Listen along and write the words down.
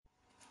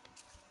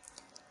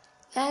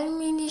Call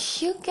me the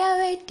sugar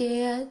with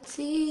the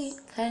tea.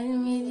 Call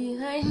me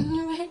the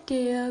honey with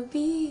the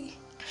bee.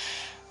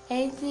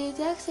 And the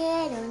doctor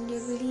I don't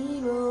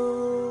believe.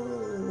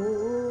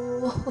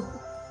 Oh.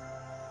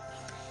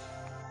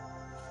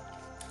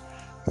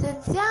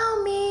 So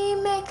tell me,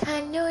 make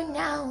I know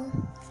now.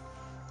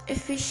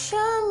 If you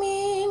show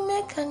me,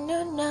 make I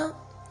know now.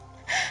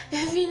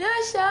 If you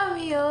don't show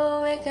me,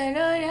 oh, make I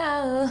know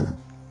now.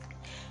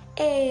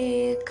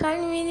 Hey, call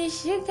me the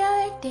sugar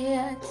with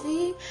the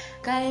tea.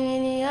 Call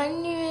me the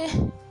honey.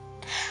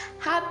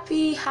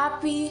 Happy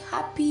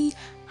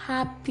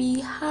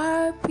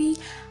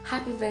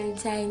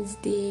Valentine's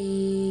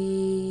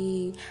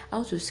Day. I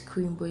want to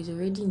scream, but it's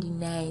already in the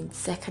night,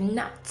 so I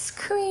cannot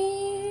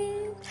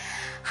scream.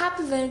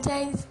 Happy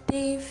Valentine's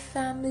Day,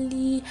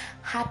 family.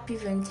 Happy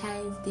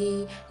Valentine's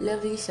Day,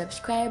 lovely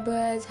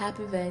subscribers.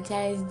 Happy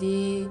Valentine's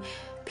Day,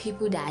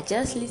 people that are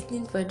just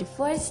listening for the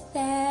first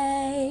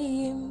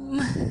time.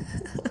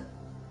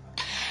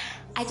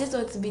 I just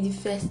want to be the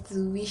first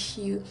to wish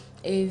you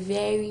a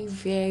very,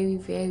 very,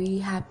 very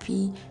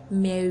happy,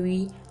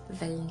 merry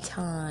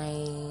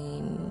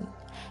Valentine.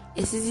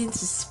 A season to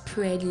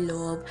spread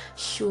love,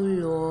 show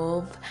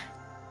love,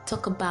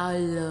 talk about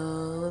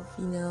love,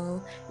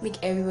 make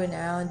everyone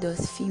around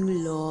us feel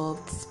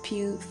loved,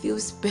 feel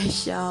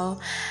special.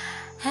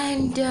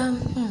 And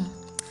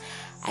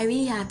I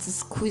really had to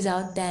squeeze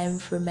out time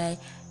from my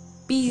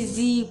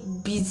busy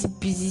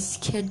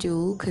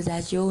schedule, because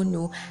as you all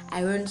know,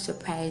 I run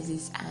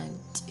surprises, and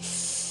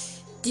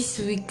this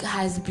week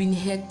has been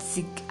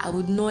hectic. I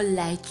would not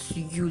lie to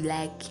you,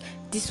 like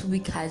this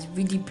week has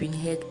really been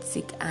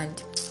hectic.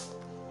 And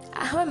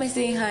how am I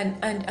saying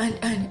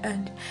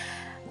and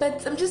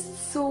but I'm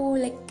just so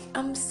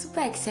I'm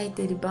super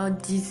excited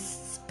about this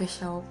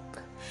special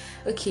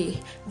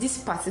this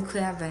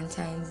particular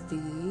Valentine's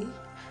Day.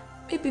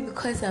 Maybe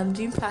because I'm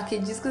doing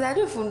packages, because I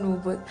don't even know,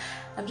 but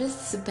I'm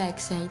just super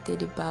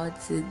excited about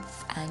it.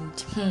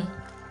 And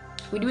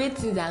with the way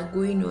things are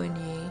going on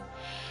here,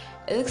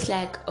 it looks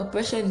like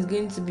operation is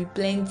going to be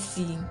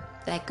plenty,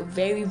 like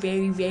very,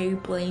 very, very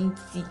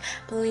plenty.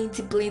 But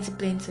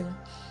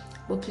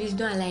please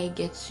don't allow it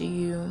get to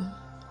you.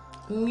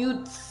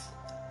 Mute.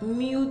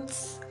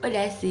 What did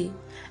I say?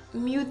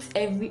 Mute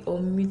every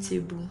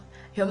unmutable.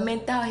 Your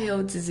mental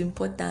health is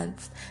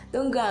important.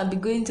 Don't go and be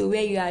going to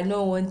where you are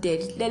not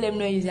wanted. Let them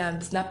know you are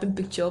snapping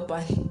picture up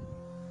and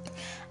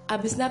I'll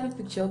be snapping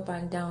picture up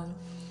and down.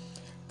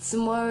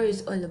 Tomorrow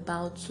is all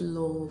about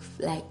love.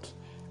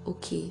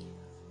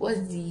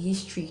 What's the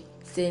history?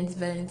 Since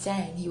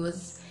Valentine, he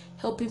was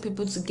helping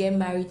people to get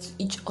married to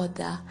each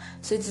other.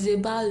 So it is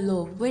about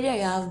love. Whether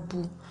you have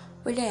boo,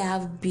 whether you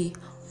have bae,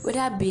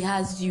 whether bae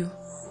has you,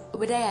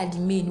 whether you are the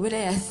main, whether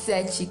you are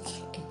side chick,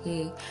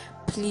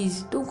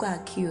 please don't go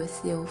and kill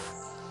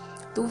yourself.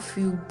 Don't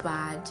feel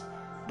bad.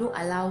 Don't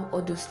allow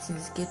all those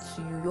things get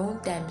to you. Your own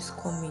time is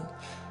coming.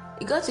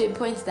 It got to a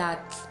point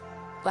that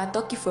we're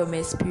talking from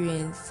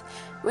experience.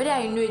 Whether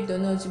you know it or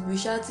not, you'll be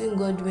shouting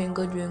God when.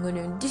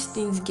 These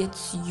things get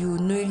to you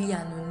knowingly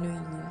and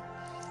unknowingly.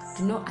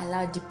 Do not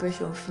allow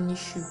depression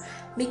finish you.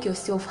 Make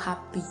yourself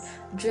happy.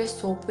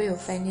 Dress up, wear your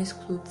finest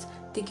clothes.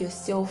 Take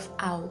yourself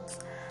out.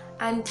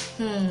 And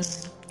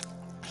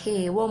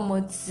one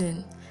more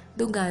thing.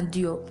 Don't go and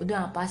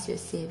don't pass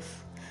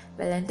yourself.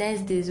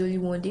 Valentine's Day is only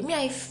one day.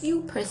 I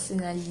feel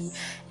personally,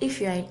 if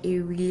you're in a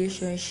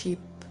relationship,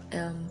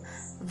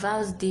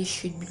 Val's Day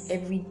should be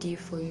every day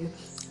for you.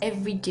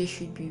 Every day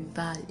should be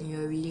Val in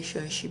your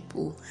relationship.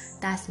 Oh,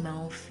 that's my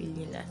own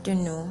feeling. I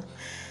don't know.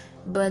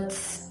 But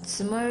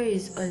tomorrow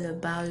is all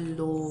about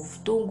love.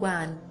 Don't go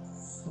and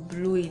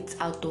blow it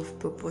out of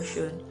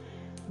proportion.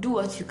 Do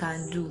what you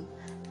can do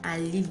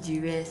and leave the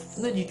rest.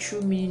 Know the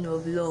true meaning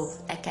of love.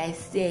 Like I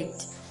said,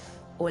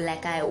 or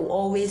like I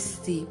always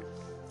say,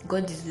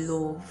 God is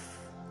love.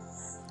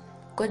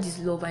 God is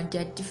love, and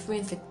there are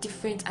different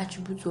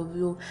attributes of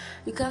love.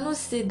 You cannot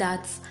say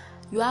that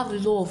you have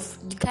love,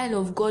 the kind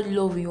of God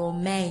love in your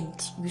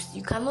mind.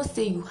 You cannot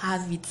say you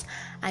have it,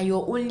 and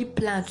your only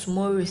plan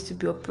tomorrow is to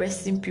be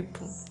oppressing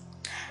people.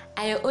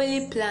 And your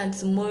only plan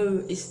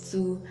tomorrow is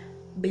to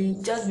be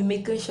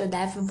making sure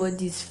that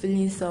everybody is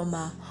feeling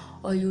somehow.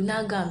 Or you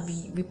now go and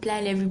be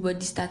replying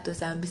everybody's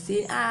status and be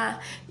saying,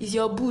 is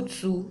your boo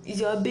too? Is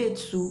your babe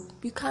too?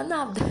 You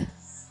cannot have that.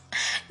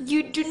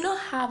 You do not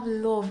have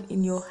love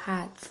in your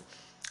heart.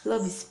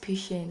 Love is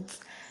patient.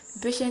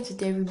 Be patient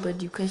with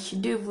everybody, because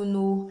you don't even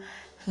know.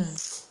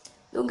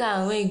 Don't go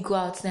and when you go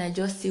out now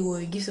just say,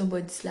 you give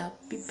somebody slap.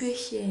 Be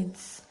patient.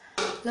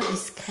 Love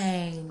is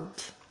kind.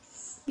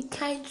 Be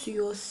kind to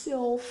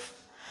yourself.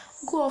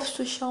 Go off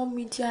social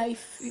media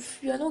if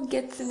you are not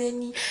getting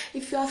any.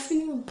 If you are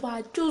feeling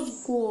bad,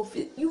 just go off.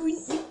 You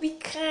be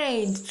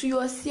kind to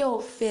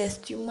yourself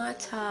first. You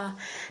matter.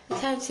 Be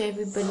kind to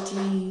everybody.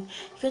 You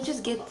can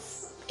just get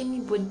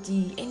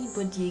anybody a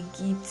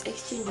gift.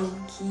 Exchange your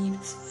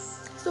gifts.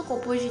 It's not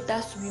compulsory it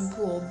has to be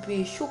boo or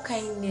bae. Show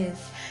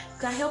kindness. You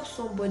can help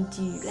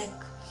somebody.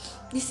 Like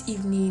this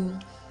evening,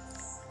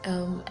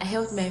 I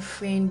helped my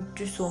friend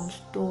do some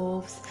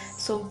stuff.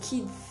 Some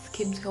kids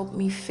came to help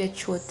me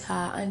fetch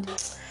water, and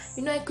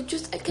I can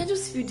just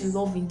feel the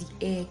love in the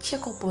air.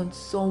 Check up on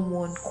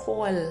someone,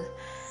 call.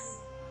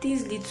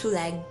 Things little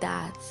like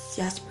that,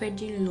 you are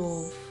spreading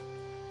love.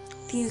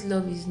 Things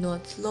love is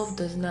not. Love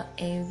does not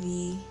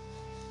envy.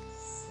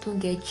 Don't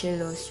get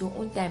jealous. Your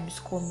own time is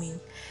coming.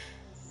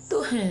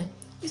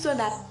 This one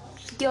that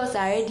girls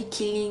are already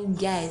killing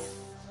guys.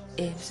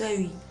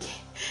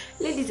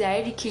 Ladies are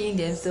already killing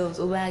themselves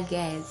over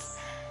guys.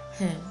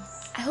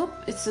 I hope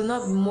it will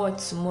not be more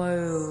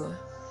tomorrow.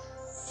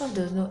 Love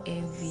does not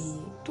envy.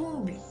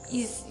 Don't be.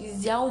 It's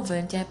your own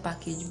Valentine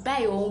package. Buy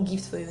your own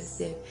gift for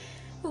yourself.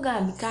 You're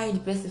gonna be carrying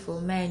the person for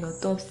mine or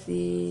top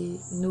say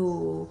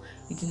no,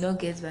 you do not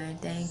get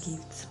Valentine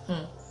gifts.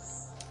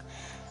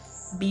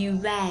 Be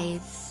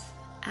wise.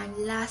 And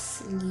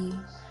lastly,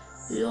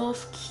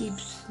 love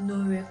keeps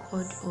no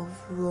record of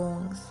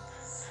wrongs.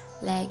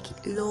 Like,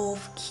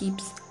 love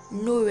keeps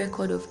no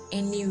record of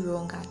any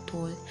wrong at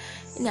all.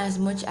 In as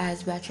much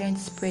as we are trying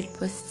to spread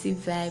positive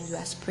vibes, we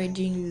are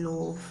spreading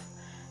love.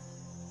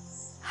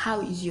 How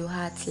is your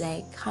heart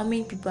like? How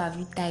many people have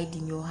you tied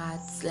in your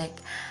heart? Like,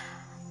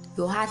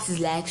 your heart is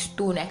like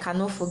stone. I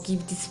cannot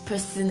forgive this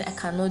person. I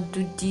cannot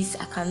do this.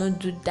 I cannot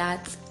do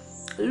that.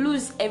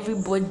 Lose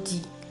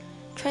everybody.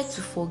 Try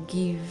to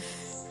forgive.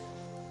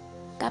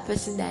 That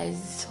person that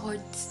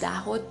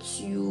hurt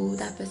you,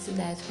 that person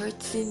that is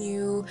hurting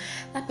you,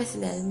 that person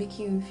that is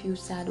making you feel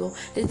sad. Or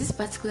there's this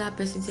particular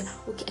person say,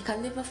 okay, I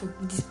can never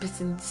forgive this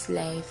person in this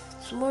life.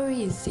 Tomorrow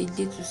is a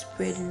day to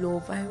spread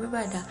love. And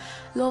remember that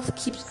love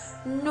keeps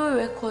no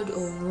record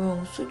of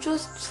wrong. So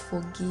just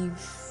forgive.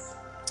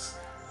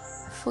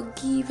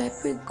 I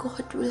pray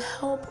God will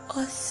help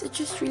us. I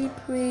just really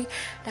pray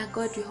that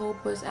God will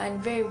help us.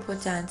 And very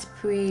important,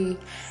 pray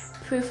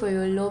for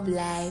your love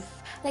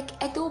life. Like,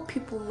 I tell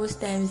people most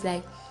times,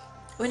 like,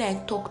 when I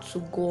talk to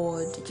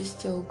God, I just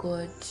tell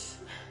God,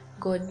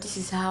 this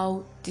is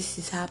how this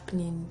is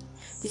happening.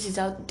 This is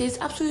how. There's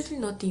absolutely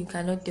nothing you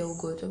cannot tell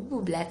God. Some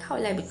people be like, how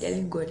will I be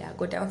telling God that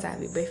God, I want to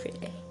have a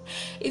boyfriend?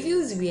 It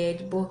feels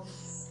weird, but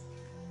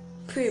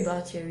pray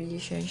about your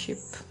relationship.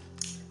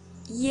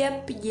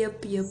 Yep.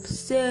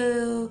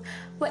 So,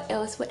 what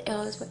else?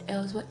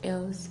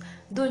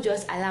 Don't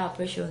just allow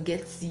pressure to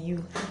get to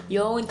you.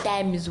 Your own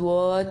time is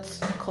what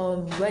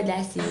coming. What did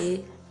I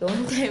say? Your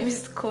own time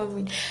is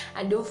coming.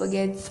 And don't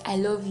forget, I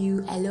love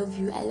you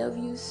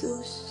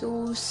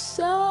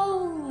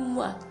so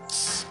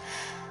much.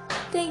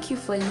 Thank you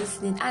for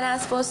listening. And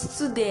as for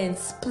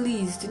students,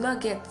 please do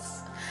not get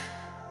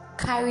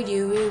carried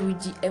away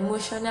with the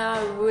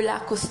emotional roller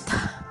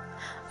coaster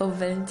of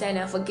Valentine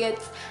and forget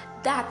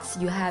that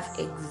you have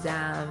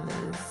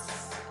exams.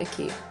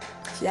 Okay,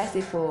 should I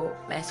say for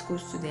my school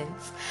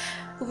students?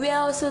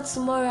 Well, so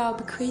tomorrow I'll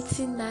be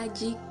creating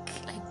magic.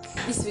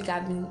 Like, this week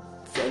I've been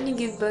sending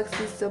gift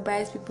boxes,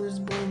 surprise people's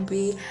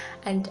birthday,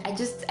 and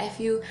I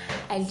feel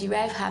I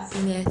derive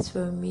happiness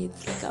from it.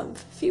 Like, I'm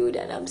filled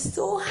and I'm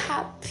so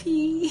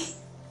happy.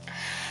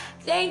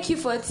 Thank you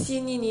for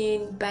tuning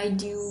in. By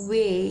the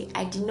way,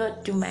 I did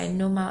not do my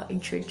normal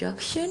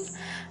introduction,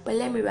 but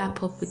let me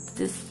wrap up with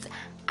this.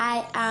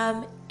 I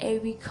am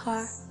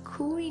Erica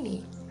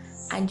Queenie,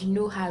 and you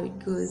know how it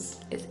goes.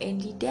 It's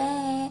ending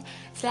there.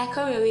 So I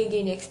come your way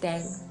again next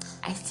time.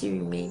 I still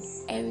remain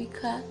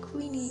Erica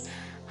Queenie.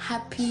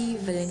 Happy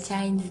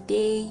Valentine's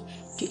Day.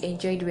 Do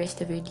enjoy the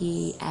rest of your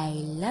day. I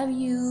love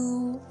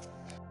you.